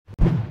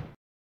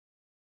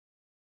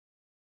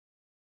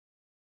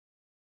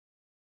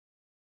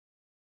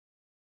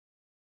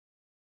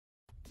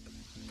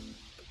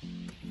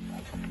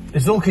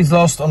It's all keys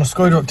lost on a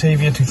Skoda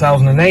Ocatvia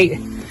 2008.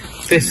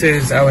 This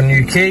is our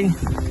new key.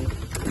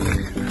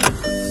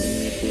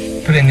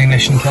 Put it in the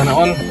ignition, turn it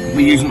on.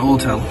 We use an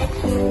Autel.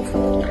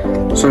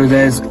 So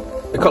there's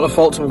a couple of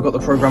faults and we've got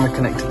the programmer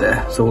connected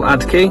there. So we'll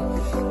add key.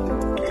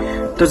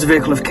 Does the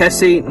vehicle have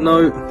Kessie?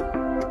 No.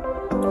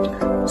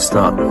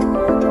 Start.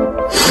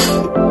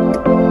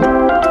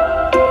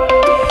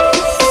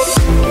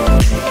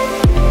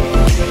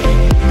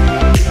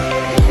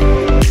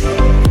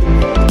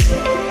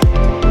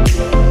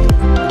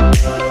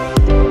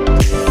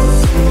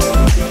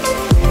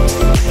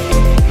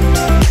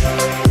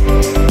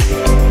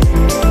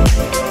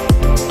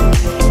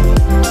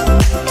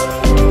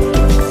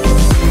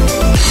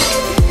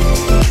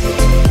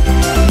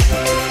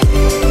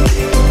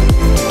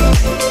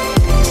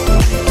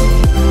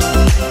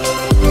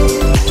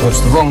 So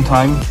it's the wrong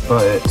time,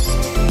 but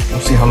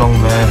we'll see how long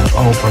the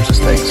whole process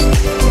takes.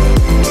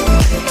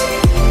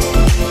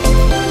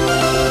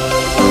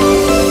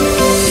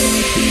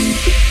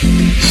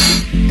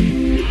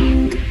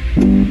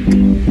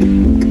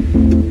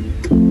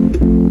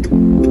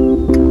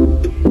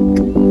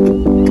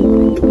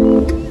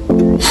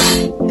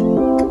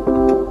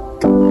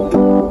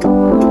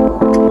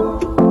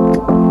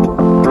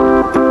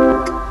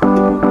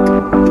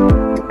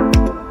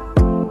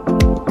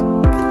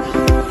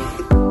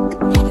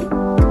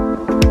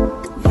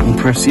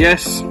 Press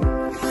yes.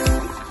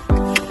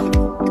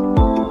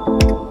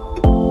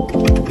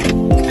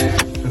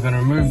 We're going to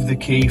remove the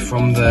key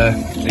from the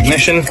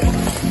ignition.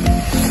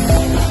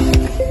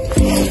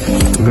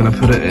 We're going to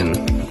put it in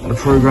the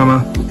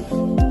programmer.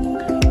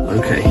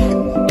 Okay.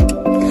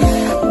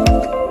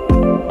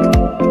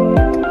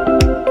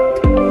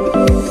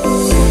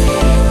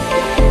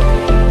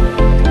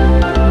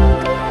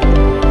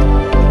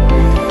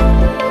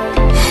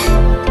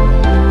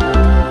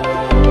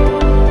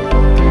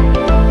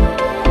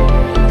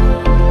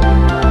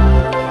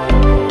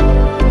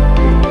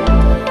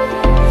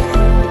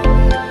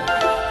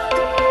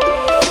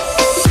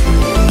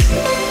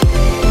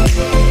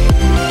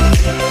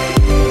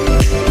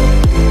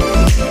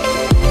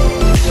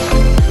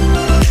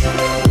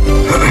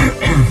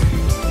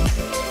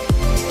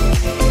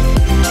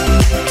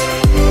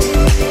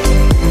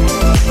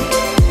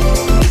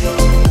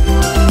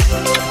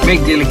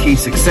 Make dealer key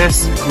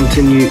success.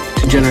 Continue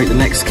to generate the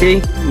next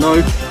key.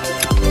 No.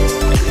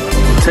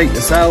 We'll take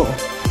this out.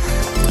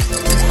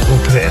 We'll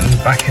put it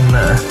back in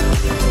there.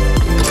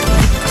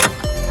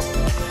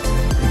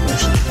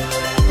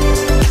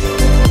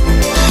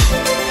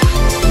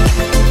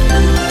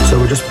 So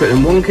we'll just put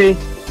in one key.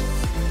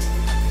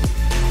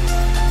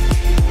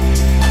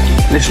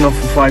 Ignition off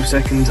for 5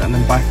 seconds and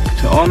then back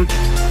to on.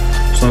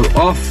 So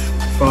off,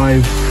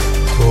 5,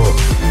 4,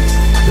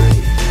 3,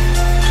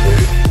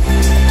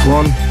 2,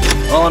 1.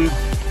 On.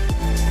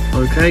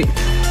 Okay.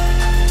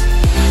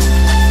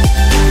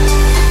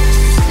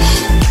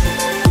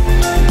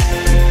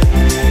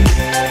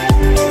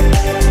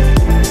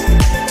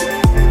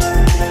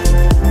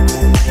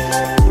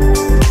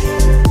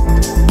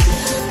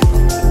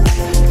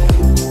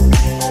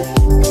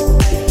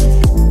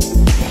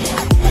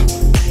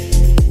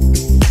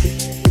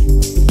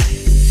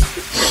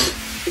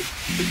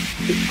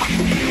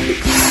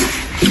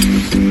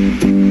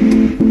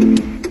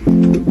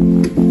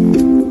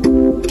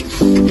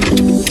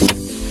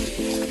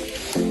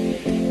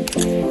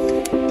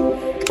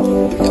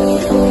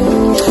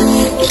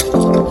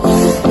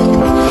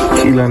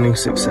 Learning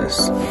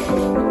success.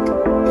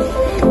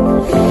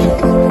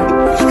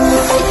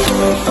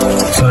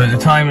 So the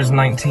time is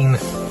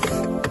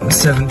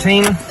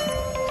 19:17.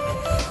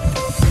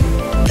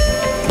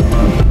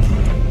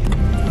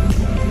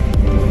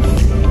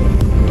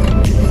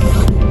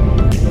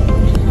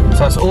 So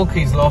that's all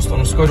keys lost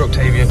on a Skoda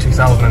Ocatvia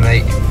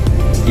 2008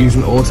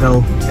 using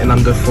Autel in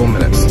under 4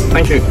 minutes.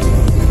 Thank you.